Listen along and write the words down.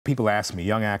people ask me,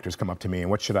 young actors come up to me, and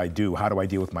what should I do? How do I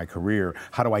deal with my career?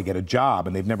 How do I get a job?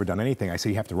 And they've never done anything. I say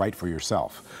you have to write for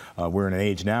yourself. We're in an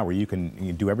age now where you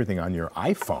can do everything on your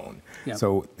iPhone. Yep.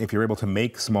 So if you're able to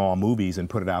make small movies and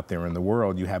put it out there in the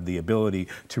world, you have the ability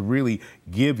to really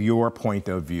give your point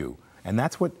of view. And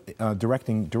that's what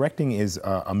directing is,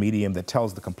 a medium that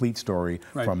tells the complete story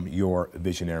from your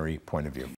visionary point of view.